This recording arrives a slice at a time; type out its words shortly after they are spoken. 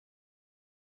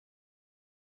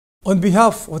On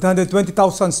behalf of the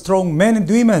 120,000 strong men and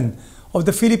women of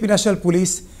the Philippine National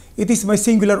Police, it is my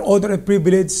singular honor and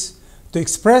privilege to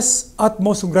express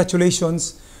utmost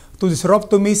congratulations to the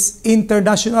Soroptimist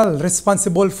International,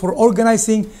 responsible for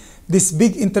organizing this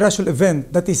big international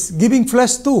event that is giving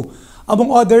flesh to,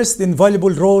 among others, the invaluable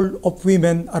role of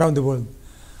women around the world.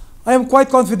 I am quite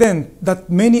confident that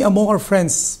many among our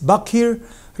friends back here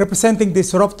representing the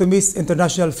Soroptimist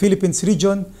International Philippines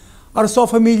region are so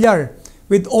familiar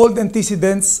with all the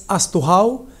antecedents as to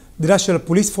how the National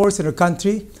Police Force in our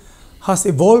country has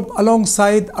evolved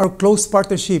alongside our close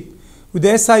partnership with the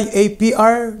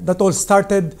SIAPR that all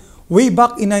started way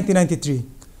back in 1993.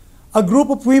 A group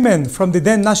of women from the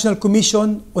then National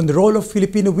Commission on the Role of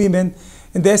Filipino Women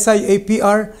in the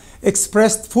SIAPR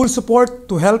expressed full support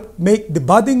to help make the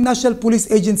budding National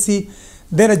Police Agency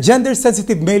then a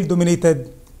gender-sensitive male-dominated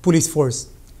police force.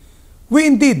 We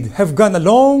indeed have gone a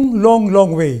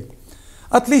long way.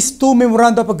 At least 2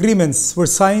 memorandum of agreements were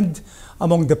signed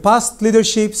among the past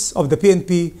leaderships of the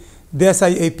PNP, the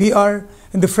SIAPR,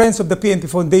 and the Friends of the PNP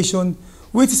Foundation,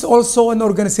 which is also an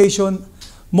organization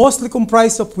mostly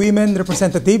comprised of women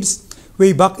representatives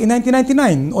way back in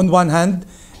 1999 on one hand,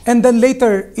 and then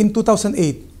later in 2008.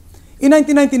 In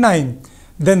 1999,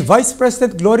 then Vice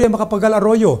President Gloria Macapagal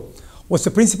Arroyo was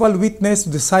the principal witness to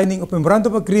the signing of a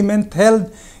memorandum of agreement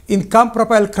held in Camp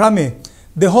Rafael Crame,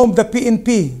 the home of the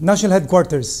PNP National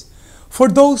Headquarters. For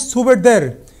those who were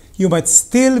there, you might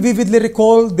still vividly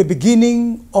recall the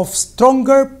beginning of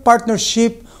stronger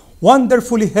partnership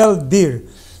wonderfully held dear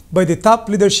by the top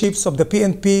leaderships of the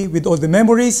PNP, with all the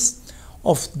memories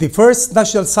of the first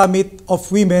National Summit of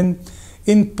Women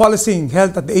in Policing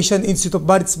held at the Asian Institute of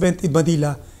Management in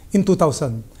Manila in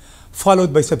 2000,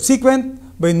 followed by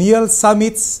subsequent biennial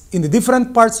summits in the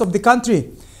different parts of the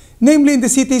country, namely in the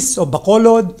cities of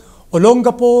Bacolod,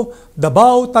 Olongapo,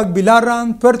 Davao,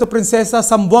 Tagbilaran, Puerto Princesa,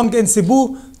 Zamboanga, and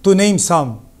Cebu, to name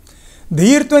some. The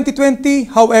year 2020,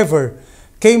 however,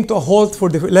 came to a halt for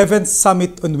the 11th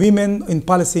Summit on Women in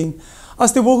Policing,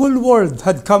 as the whole world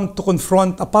had come to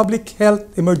confront a public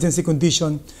health emergency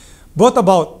condition brought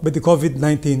about by the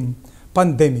COVID-19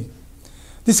 pandemic.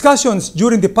 Discussions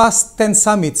during the past 10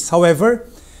 summits, however,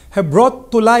 have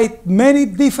brought to light many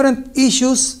different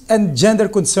issues and gender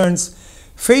concerns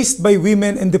faced by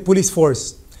women in the police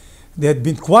force. They had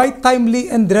been quite timely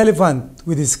and relevant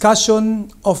with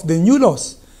discussion of the new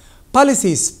laws,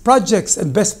 policies, projects,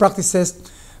 and best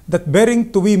practices that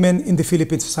bearing to women in the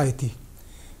Philippine society.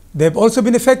 They have also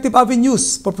been effective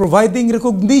avenues for providing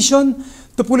recognition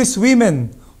to police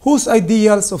women whose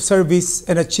ideals of service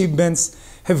and achievements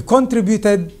have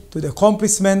contributed to the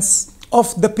accomplishments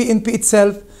of the PNP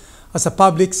itself as a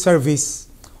public service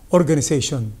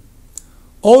organization.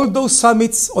 All those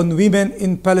summits on women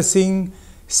in policing,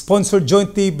 sponsored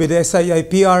jointly by the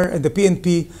SIAPR and the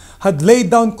PNP, had laid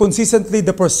down consistently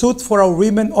the pursuit for our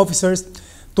women officers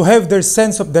to have their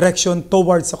sense of direction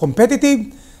towards a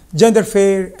competitive,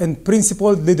 gender-fair, and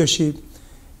principled leadership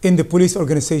in the police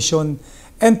organization,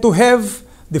 and to have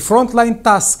the frontline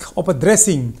task of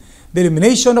addressing the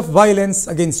elimination of violence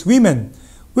against women,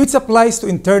 which applies to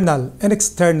internal and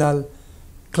external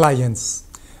clients.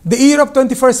 The era of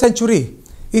 21st century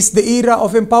is the era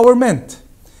of empowerment.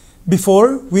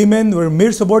 Before, women were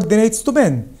mere subordinates to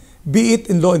men, be it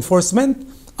in law enforcement,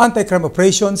 anti-crime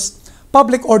operations,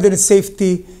 public order and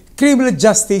safety, criminal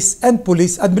justice, and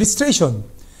police administration.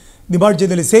 The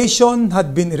marginalization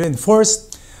had been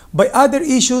reinforced by other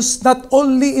issues not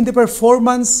only in the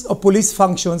performance of police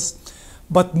functions,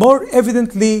 but more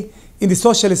evidently in the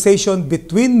socialization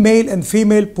between male and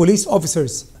female police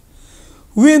officers.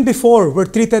 Women before were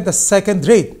treated as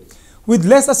second-rate, with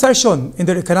less assertion in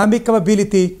their economic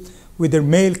capability with their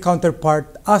male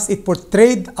counterpart, as it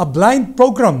portrayed a blind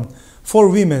program for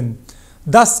women,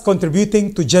 thus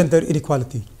contributing to gender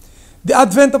inequality. The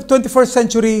advent of 21st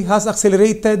century has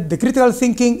accelerated the critical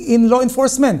thinking in law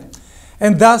enforcement,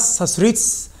 and thus has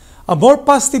reached a more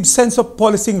positive sense of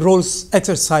policing roles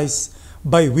exercised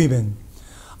by women.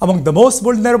 Among the most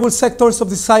vulnerable sectors of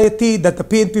society that the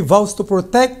PNP vows to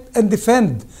protect and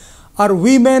defend are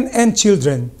women and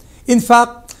children. In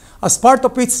fact, as part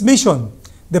of its mission,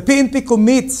 the PNP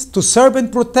commits to serve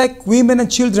and protect women and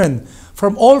children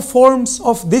from all forms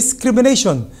of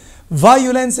discrimination,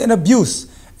 violence and abuse,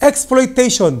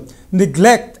 exploitation,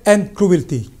 neglect, and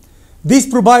cruelty. This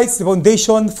provides the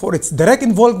foundation for its direct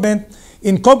involvement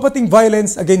in combating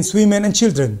violence against women and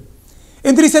children.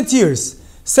 In recent years,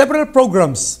 several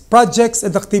programs, projects,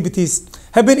 and activities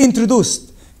have been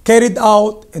introduced, carried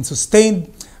out, and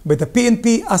sustained by the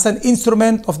PNP as an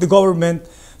instrument of the government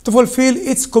to fulfill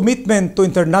its commitment to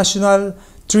international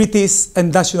treaties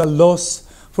and national laws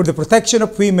for the protection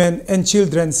of women and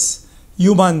children's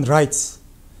human rights.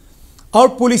 Our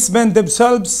policemen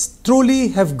themselves truly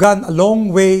have gone a long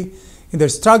way in their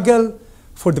struggle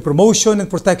for the promotion and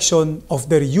protection of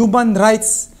their human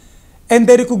rights and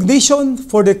their recognition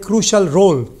for their crucial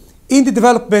role in the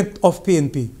development of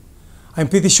PNP. I'm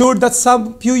pretty sure that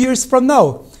some few years from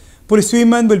now,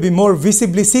 policewomen will be more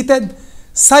visibly seated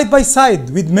side by side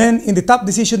with men in the top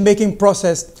decision-making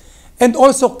process and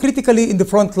also critically in the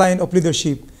front line of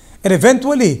leadership. And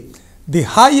eventually, the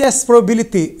highest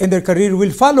probability in their career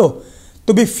will follow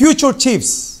to be future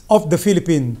chiefs of the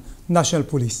Philippine National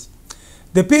Police.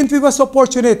 The PNP was so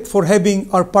fortunate for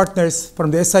having our partners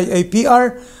from the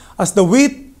SIAPR as the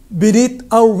wind beneath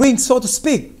our wings, so to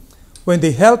speak, when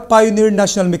they helped pioneer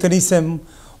national mechanism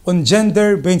on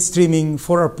gender mainstreaming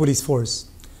for our police force.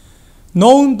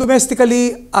 Known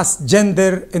domestically as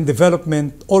Gender and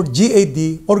Development or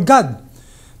GAD or GAD,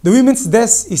 the Women's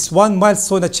Desk is one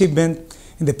milestone achievement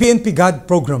in the PNP GAD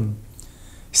program.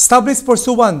 Established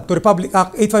pursuant to Republic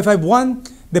Act 8551,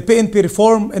 the PNP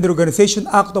Reform and Reorganization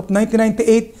Act of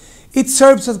 1998, it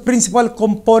serves as a principal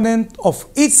component of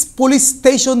its police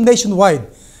station nationwide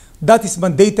that is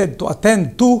mandated to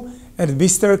attend to and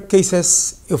administer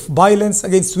cases of violence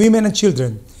against women and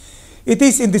children. It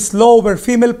is in this law where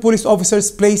female police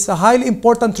officers play a highly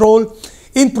important role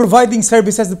in providing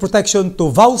services and protection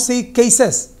to VAUSI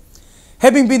cases.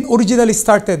 Having been originally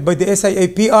started by the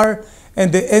SIAPR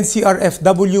and the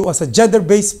NCRFW as a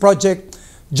gender-based project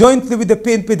jointly with the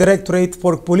PNP Directorate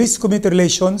for Police Community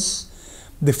Relations,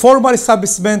 the formal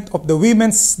establishment of the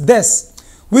Women's Desk,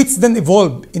 which then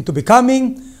evolved into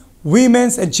becoming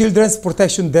Women's and Children's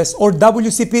Protection Desk or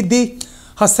WCPD,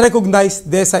 has recognized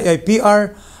the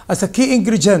SIAPR as a key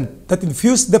ingredient that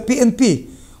infused the PNP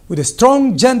with a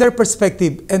strong gender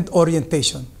perspective and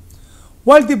orientation.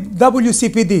 While the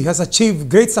WCPD has achieved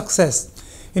great success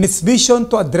in its mission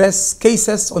to address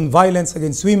cases on violence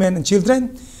against women and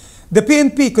children, the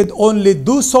PNP could only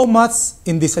do so much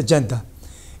in this agenda,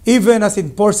 even as it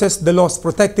enforces the laws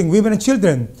protecting women and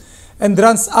children and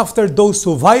runs after those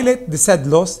who violate the said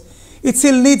laws. It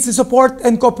still needs the support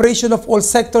and cooperation of all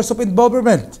sectors of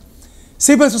government,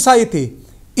 civil society,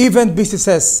 even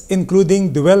businesses,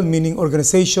 including the well-meaning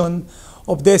organization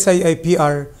of the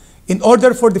SIAPR, in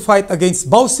order for the fight against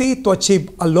VAUSI to achieve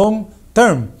a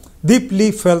long-term,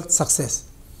 deeply felt success.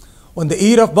 On the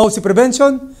era of VAUSI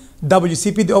prevention,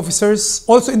 WCPD officers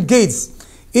also engaged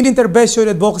in intervention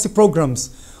advocacy programs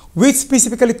which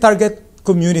specifically target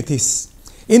communities.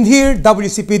 In here,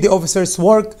 WCPD officers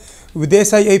work with the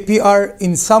SIAPR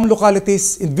in some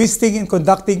localities, investing in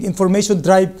conducting information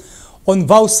drive on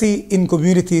VAUSI in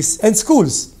communities and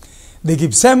schools. They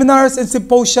give seminars and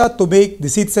symposia to make the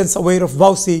citizens aware of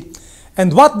VAUSI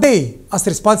and what they, as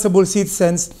responsible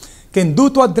citizens, can do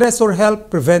to address or help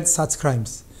prevent such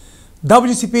crimes.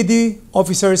 WCPD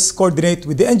officers coordinate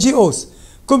with the NGOs,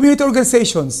 community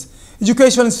organizations,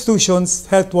 educational institutions,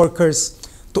 health workers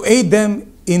to aid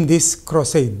them in this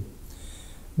crusade.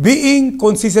 Being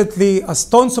consistently a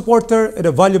staunch supporter and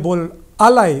a valuable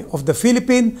ally of the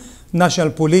Philippine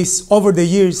National Police over the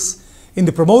years in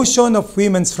the promotion of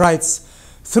women's rights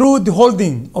through the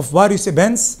holding of various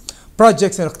events,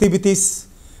 projects, and activities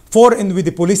for and with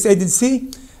the police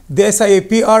agency, the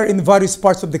SIAPR in various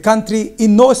parts of the country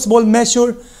in no small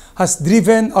measure has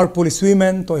driven our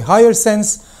policewomen to a higher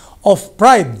sense of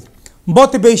pride,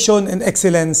 motivation, and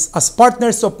excellence as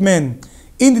partners of men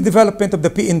in the development of the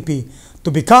PNP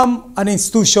to become an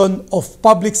institution of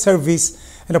public service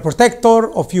and a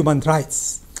protector of human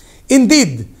rights.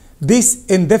 Indeed, these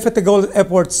indefatigable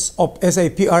efforts of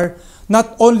SIAPR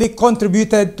not only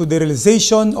contributed to the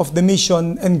realization of the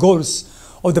mission and goals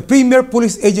of the premier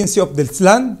police agency of this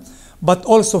land, but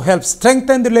also helped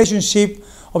strengthen the relationship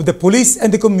of the police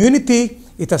and the community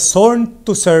it has sworn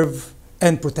to serve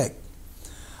and protect.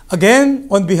 Again,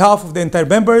 on behalf of the entire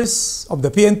members of the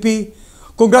PNP,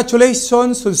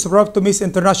 congratulations to the Soroptimist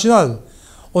International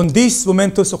on this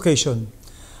momentous occasion.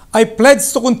 I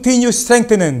pledge to continue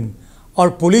strengthening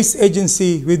our police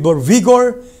agency with more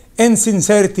vigor and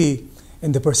sincerity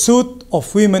in the pursuit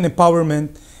of women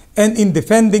empowerment and in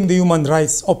defending the human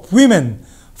rights of women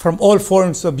from all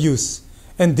forms of abuse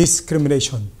and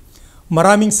discrimination.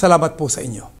 Maraming salamat po sa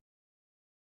inyo.